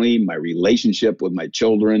family, my relationship with my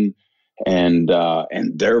children and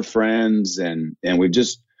their friends. And we've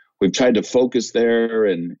tried to focus there,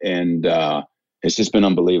 and it's just been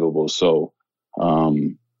unbelievable. So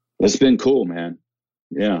it's been cool, man.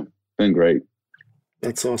 Yeah, been great.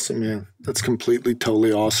 That's awesome, man. That's completely,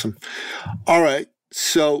 totally awesome. All right.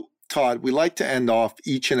 So, Todd, we like to end off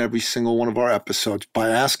each and every single one of our episodes by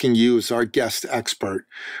asking you, as our guest expert,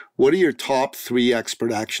 what are your top 3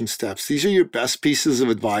 expert action steps? These are your best pieces of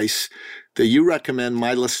advice that you recommend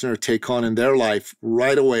my listener take on in their life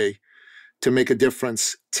right away to make a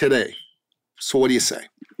difference today. So what do you say?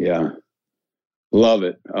 Yeah, love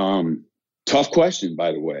it. Tough question,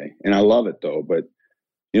 by the way, and I love it though. But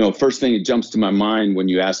first thing that jumps to my mind when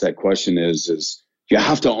you ask that question is you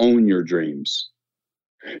have to own your dreams.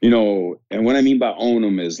 And what I mean by own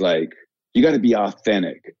them is like, you got to be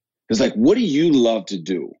authentic. It's like, what do you love to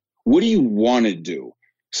do? What do you want to do?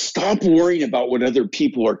 Stop worrying about what other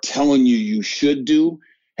people are telling you should do.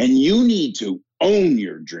 And you need to own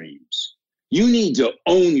your dreams. You need to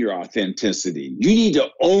own your authenticity. You need to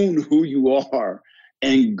own who you are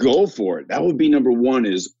and go for it. That would be number 1,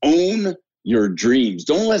 is own your dreams.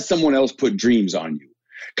 Don't let someone else put dreams on you.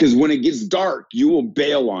 Because when it gets dark, you will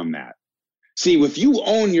bail on that. See, if you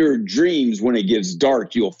own your dreams when it gets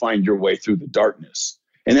dark, you'll find your way through the darkness.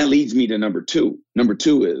 And that leads me to number 2. Number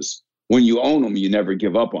 2 is when you own them, you never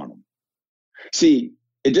give up on them. See,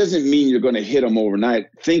 it doesn't mean you're going to hit them overnight.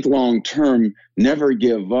 Think long term, never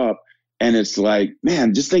give up. And it's like,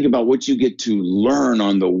 man, just think about what you get to learn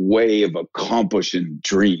on the way of accomplishing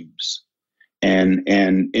dreams. And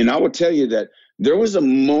I will tell you that there was a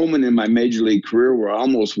moment in my major league career where I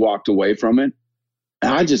almost walked away from it.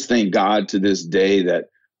 And I just thank God to this day that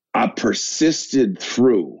I persisted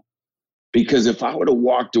through, because if I would have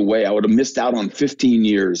walked away, I would have missed out on 15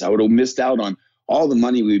 years. I would have missed out on all the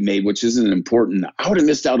money we made, which isn't important. I would have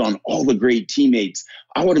missed out on all the great teammates.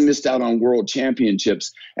 I would have missed out on world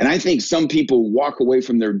championships. And I think some people walk away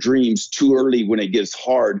from their dreams too early when it gets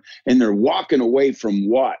hard, and they're walking away from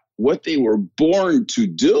what they were born to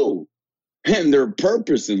do and their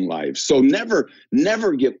purpose in life. So never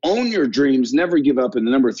own your dreams, never give up. And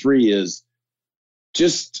the number 3 is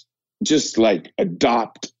just like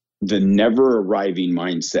adopt the never arriving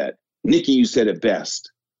mindset. Nikki, you said it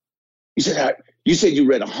best. You said you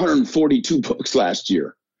read 142 books last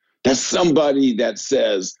year. That's somebody that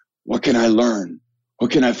says, what can I learn? What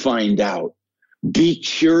can I find out? Be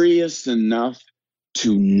curious enough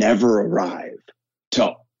to never arrive,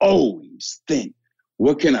 to always think,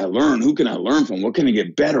 what can I learn? Who can I learn from? What can I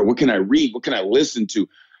get better? What can I read? What can I listen to?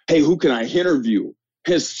 Hey, who can I interview?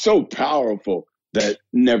 It's so powerful, that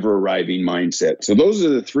never arriving mindset. So those are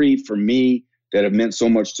the 3 for me that have meant so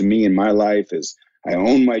much to me in my life. Is I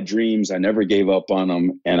own my dreams. I never gave up on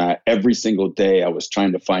them. And every single day I was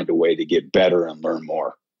trying to find a way to get better and learn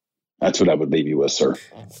more. That's what I would leave you with, sir.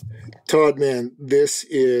 Todd, man, this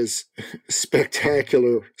is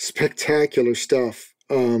spectacular stuff.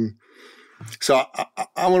 So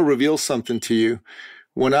I want to reveal something to you.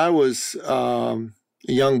 When I was a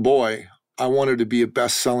young boy, I wanted to be a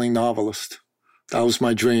best-selling novelist. That was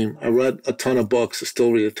my dream. I read a ton of books. I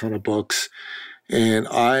still read a ton of books. And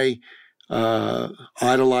I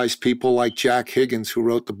idolized people like Jack Higgins, who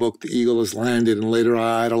wrote the book The Eagle Has Landed. And later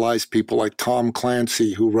I idolized people like Tom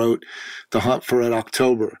Clancy, who wrote The Hunt for Red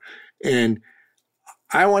October. And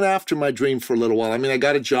I went after my dream for a little while. I mean, I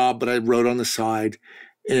got a job, but I wrote on the side.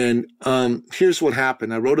 And here's what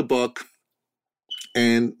happened. I wrote a book,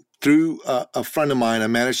 and through a friend of mine, I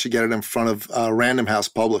managed to get it in front of Random House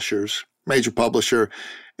Publishers, major publisher,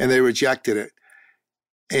 and they rejected it.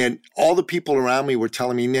 And all the people around me were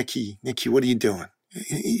telling me, Nikki, what are you doing?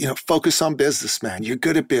 Focus on business, man. You're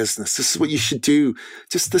good at business. This is what you should do.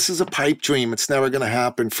 This is a pipe dream. It's never going to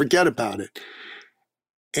happen. Forget about it.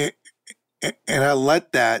 And I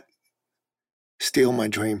let that steal my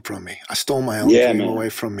dream from me. I stole my own dream away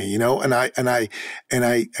from me, and I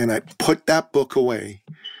put that book away,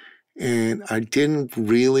 and I didn't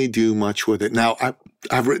really do much with it. Now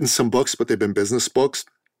I've written some books, but they've been business books.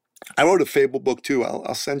 I wrote a fable book too.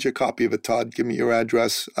 I'll send you a copy of it, Todd. Give me your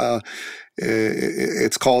address.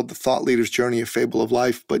 It's called The Thought Leader's Journey, a Fable of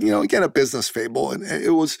Life. But, again, a business fable. And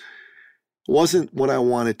it wasn't what I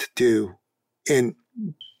wanted to do. And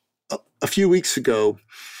a few weeks ago,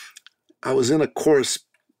 I was in a course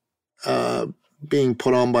being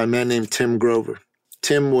put on by a man named Tim Grover.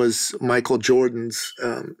 Tim was Michael Jordan's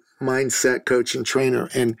mindset coach and trainer.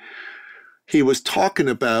 And he was talking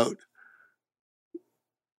about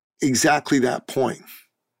exactly that point.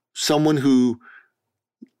 Someone who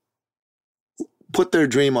put their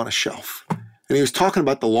dream on a shelf. And he was talking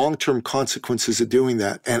about the long-term consequences of doing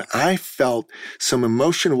that. And I felt some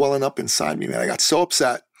emotion welling up inside me, man. I got so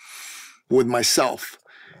upset with myself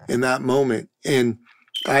in that moment. And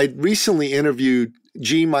I recently interviewed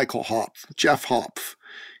Michael Hopf, Jeff Hopf,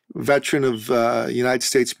 veteran of United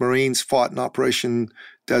States Marines, fought in Operation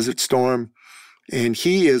Desert Storm. And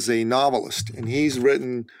he is a novelist, and he's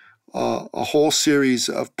written a whole series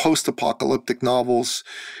of post-apocalyptic novels.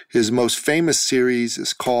 His most famous series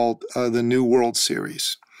is called the New World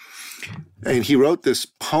series. And he wrote this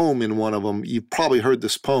poem in one of them. You've probably heard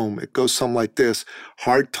this poem. It goes something like this: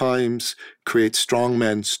 hard times create strong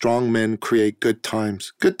men create good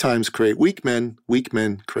times create weak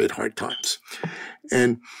men create hard times.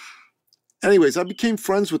 And anyways, I became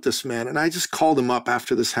friends with this man, and I just called him up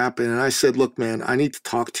after this happened, and I said, look, man, I need to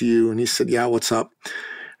talk to you. And he said, yeah, what's up?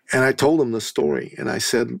 And I told him the story, and I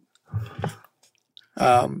said,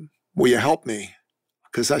 will you help me?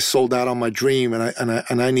 Because I sold out on my dream, and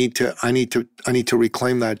I need to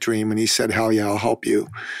reclaim that dream. And he said, hell yeah, I'll help you.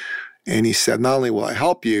 And he said, not only will I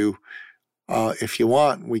help you, if you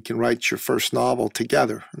want, we can write your first novel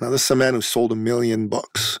together. Now, this is a man who sold 1 million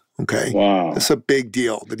books. Okay. Wow. It's a big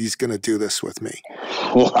deal that he's going to do this with me.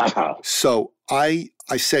 Wow. So I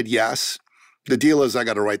said yes. The deal is I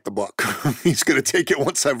got to write the book. He's going to take it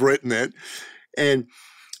once I've written it. And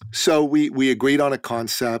so we agreed on a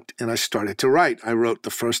concept, and I started to write. I wrote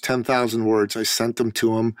the first 10,000 words. I sent them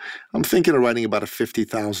to him. I'm thinking of writing about a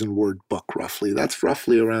 50,000 word book, roughly. That's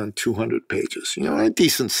roughly around 200 pages. You know, a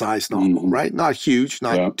decent sized novel, right? Not huge,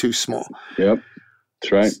 not too small. Yep.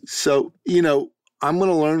 That's right. So, you know, I'm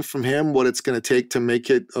going to learn from him what it's going to take to make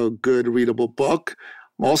it a good, readable book.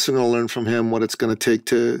 I'm also going to learn from him what it's going to take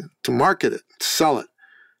to market it, sell it.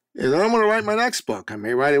 And then I'm going to write my next book. I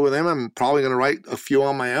may write it with him. I'm probably going to write a few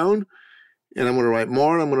on my own. And I'm going to write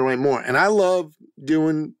more, and I'm going to write more. And I love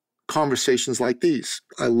doing conversations like these.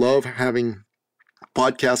 I love having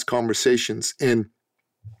podcast conversations. And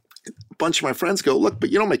a bunch of my friends go, look,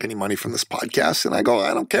 but you don't make any money from this podcast. And I go,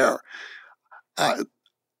 I don't care.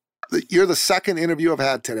 You're the second interview I've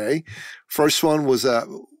had today. First one was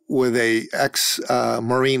with a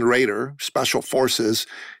ex-Marine Raider, Special Forces,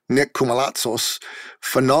 Nick Kumalatsos,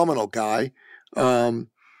 phenomenal guy,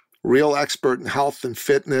 real expert in health and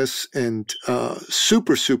fitness, and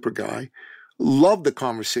super, super guy. Love the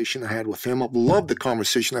conversation I had with him. I've loved the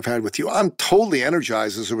conversation I've had with you. I'm totally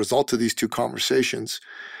energized as a result of these two conversations.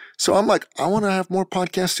 So I'm like, I want to have more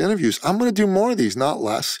podcast interviews. I'm going to do more of these, not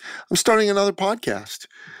less. I'm starting another podcast.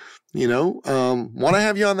 You know, want to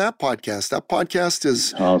have you on that podcast. That podcast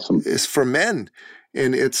is awesome. Is for men,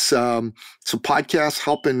 and it's a podcast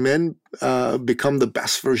helping men become the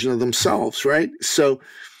best version of themselves, right? So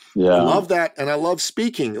yeah. I love that, and I love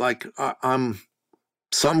speaking. Like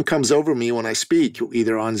something comes over me when I speak,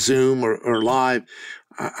 either on Zoom or live.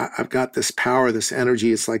 I've got this power, this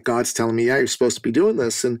energy. It's like God's telling me, yeah, you're supposed to be doing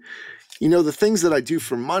this. And you know, the things that I do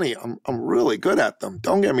for money, I'm really good at them.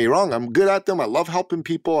 Don't get me wrong. I'm good at them. I love helping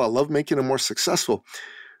people. I love making them more successful.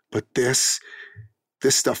 But this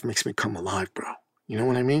stuff makes me come alive, bro. You know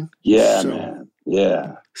what I mean? Yeah, man.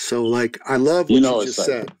 Yeah. So, like, I love what you just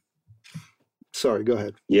said. Sorry, go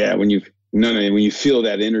ahead. Yeah, when you feel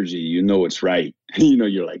that energy, you know it's right. You know,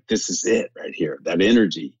 you're like, this is it right here. That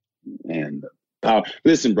energy and power.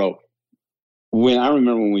 Listen, bro, I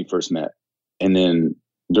remember when we first met, and then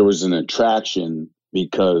there was an attraction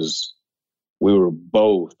because we were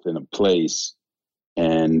both in a place,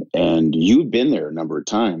 and you've been there a number of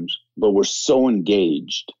times, but we're so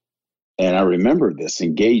engaged. And I remember this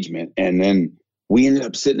engagement, and then we ended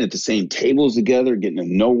up sitting at the same tables together, getting to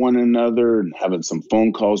know one another and having some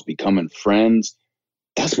phone calls, becoming friends.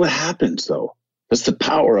 That's what happens, though. That's the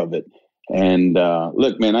power of it. And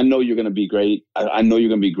look, man, I know you're going to be great. I know you're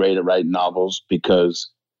going to be great at writing novels because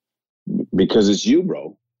it's you,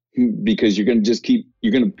 bro. Because you're going to just keep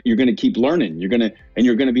learning. You're going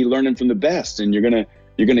to be learning from the best, and you're going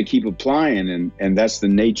to keep applying, and that's the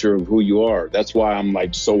nature of who you are. That's why I'm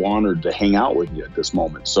like so honored to hang out with you at this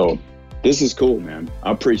moment. So this is cool, man.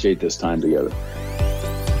 I appreciate this time together.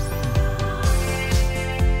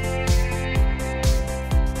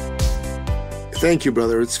 Thank you,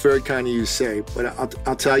 brother. It's very kind of you to say, but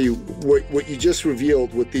I'll tell you what you just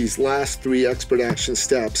revealed with these last 3 expert action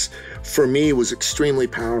steps for me was extremely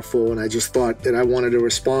powerful. And I just thought that I wanted to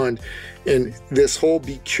respond. And this whole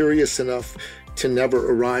be curious enough to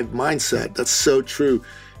never arrive mindset. That's so true.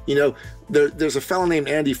 You know, there's a fellow named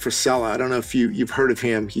Andy Frisella. I don't know if you've heard of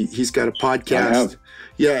him. He's got a podcast. I have.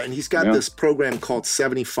 Yeah, and he's got this program called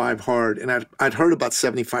 75 Hard. And I'd heard about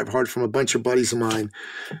 75 Hard from a bunch of buddies of mine.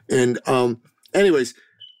 And anyways,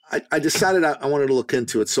 I decided I wanted to look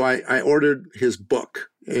into it. So I ordered his book.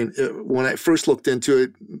 And when I first looked into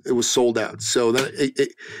it, it was sold out. So then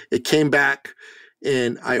it came back,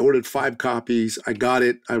 and I ordered 5 copies. I got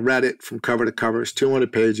it. I read it from cover to cover. It's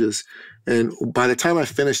 200 pages. And by the time I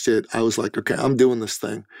finished it, I was like, okay, I'm doing this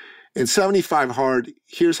thing. And 75 Hard,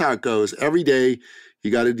 here's how it goes. Every day,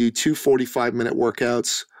 You got to do 2 45-minute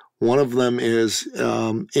workouts. One of them is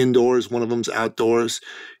indoors. One of them's outdoors.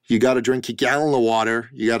 You got to drink a gallon of water.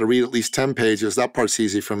 You got to read at least 10 pages. That part's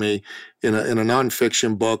easy for me. In a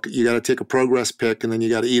nonfiction book, you got to take a progress pic, and then you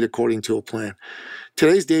got to eat according to a plan.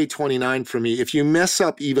 Today's day 29 for me. If you mess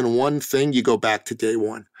up even one thing, you go back to day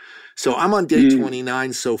 1. So I'm on day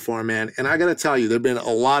 29 so far, man. And I got to tell you, there've been a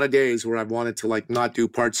lot of days where I've wanted to like not do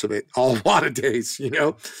parts of it. A lot of days, you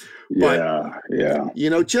know? But, you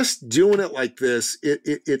know, just doing it like this,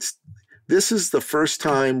 this is the first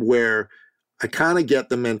time where I kind of get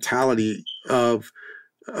the mentality of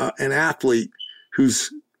an athlete who's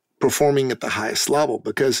performing at the highest level,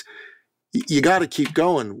 because you got to keep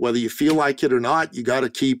going, whether you feel like it or not. You got to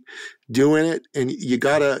keep doing it, and you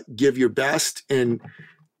got to give your best. And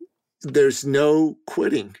there's no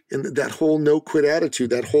quitting, and that whole no quit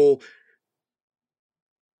attitude, that whole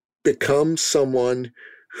become someone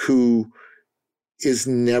who is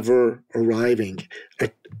never arriving.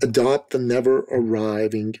 Adopt the never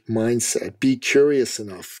arriving mindset. Be curious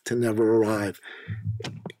enough to never arrive.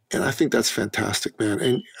 And I think that's fantastic, man.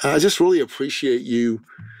 And I just really appreciate you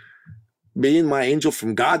being my angel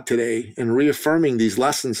from God today and reaffirming these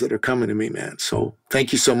lessons that are coming to me, man. So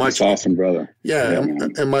thank you so much. That's awesome, brother. Yeah,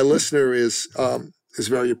 and my listener is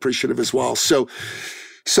very appreciative as well. So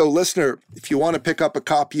listener, if you want to pick up a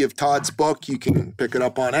copy of Todd's book, you can pick it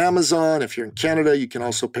up on Amazon. If you're in Canada, you can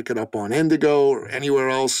also pick it up on Indigo or anywhere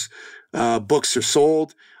else books are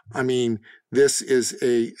sold. I mean, this is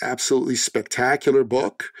a absolutely spectacular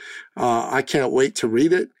book. I can't wait to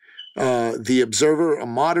read it. The Observer, a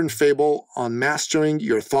modern fable on mastering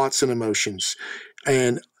your thoughts and emotions.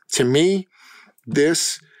 And to me,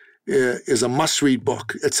 this is a must-read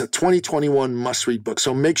book. It's a 2021 must-read book.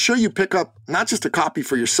 So make sure you pick up not just a copy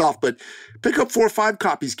for yourself, but pick up 4 or 5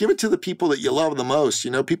 copies. Give it to the people that you love the most.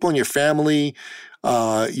 You know, people in your family,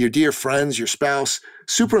 your dear friends, your spouse.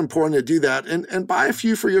 Super important to do that. And buy a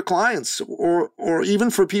few for your clients, or even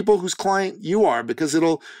for people whose client you are, because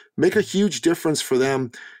it'll make a huge difference for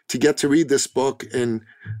them to get to read this book and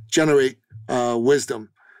generate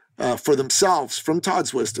wisdom for themselves from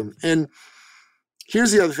Todd's wisdom. And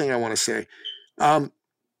here's the other thing I want to say.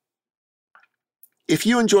 If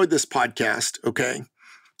you enjoyed this podcast, okay,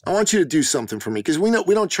 I want you to do something for me, because we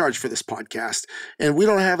don't charge for this podcast, and we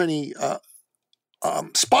don't have any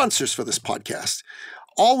sponsors for this podcast.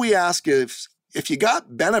 All we ask is, if you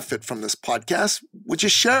got benefit from this podcast, would you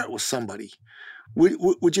share it with somebody?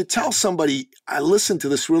 Would you tell somebody, I listened to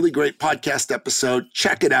this really great podcast episode,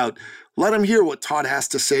 check it out. Let them hear what Todd has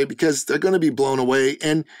to say, because they're going to be blown away.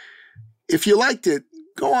 And if you liked it,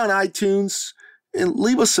 go on iTunes and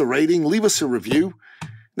leave us a rating, leave us a review.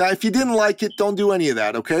 Now, if you didn't like it, don't do any of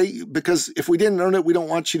that, okay? Because if we didn't earn it, we don't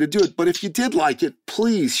want you to do it. But if you did like it,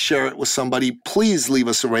 please share it with somebody. Please leave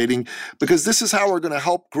us a rating, because this is how we're going to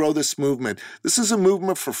help grow this movement. This is a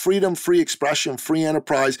movement for freedom, free expression, free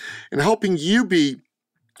enterprise, and helping you be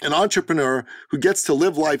an entrepreneur who gets to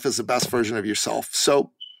live life as the best version of yourself.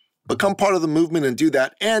 So become part of the movement and do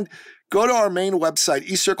that. And go to our main website,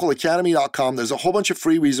 eCircleAcademy.com. There's a whole bunch of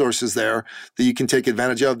free resources there that you can take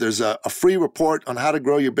advantage of. There's a free report on how to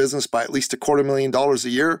grow your business by at least $250,000 a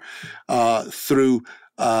year through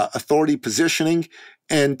authority positioning.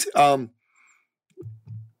 And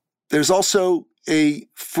there's also a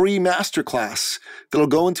free masterclass that'll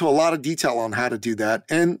go into a lot of detail on how to do that.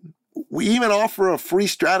 And we even offer a free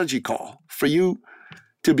strategy call for you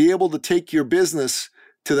to be able to take your business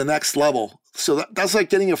to the next level. So that's like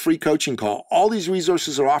getting a free coaching call. All these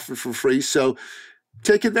resources are offered for free, so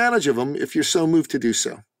take advantage of them if you're so moved to do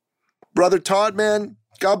so. Brother Todd, man,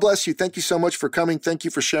 God bless you. Thank you so much for coming. Thank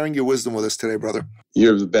you for sharing your wisdom with us today, brother.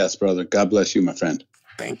 You're the best, brother. God bless you, my friend.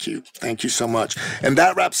 Thank you. Thank you so much. And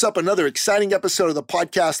that wraps up another exciting episode of the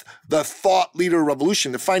podcast, The Thought Leader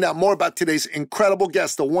Revolution. To find out more about today's incredible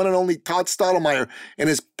guest, the one and only Todd Stottlemyre, and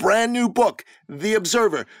his brand new book, The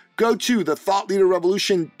Observer, go to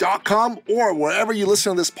thethoughtleaderrevolution.com or wherever you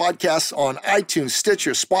listen to this podcast on iTunes,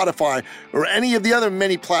 Stitcher, Spotify, or any of the other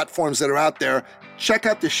many platforms that are out there. Check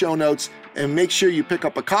out the show notes and make sure you pick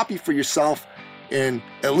up a copy for yourself and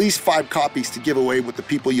at least 5 copies to give away with the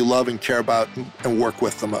people you love and care about and work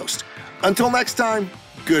with the most. Until next time,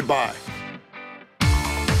 goodbye.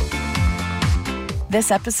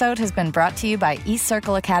 This episode has been brought to you by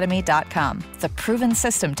eCircleAcademy.com, the proven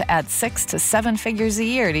system to add 6 to 7 figures a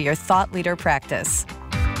year to your thought leader practice.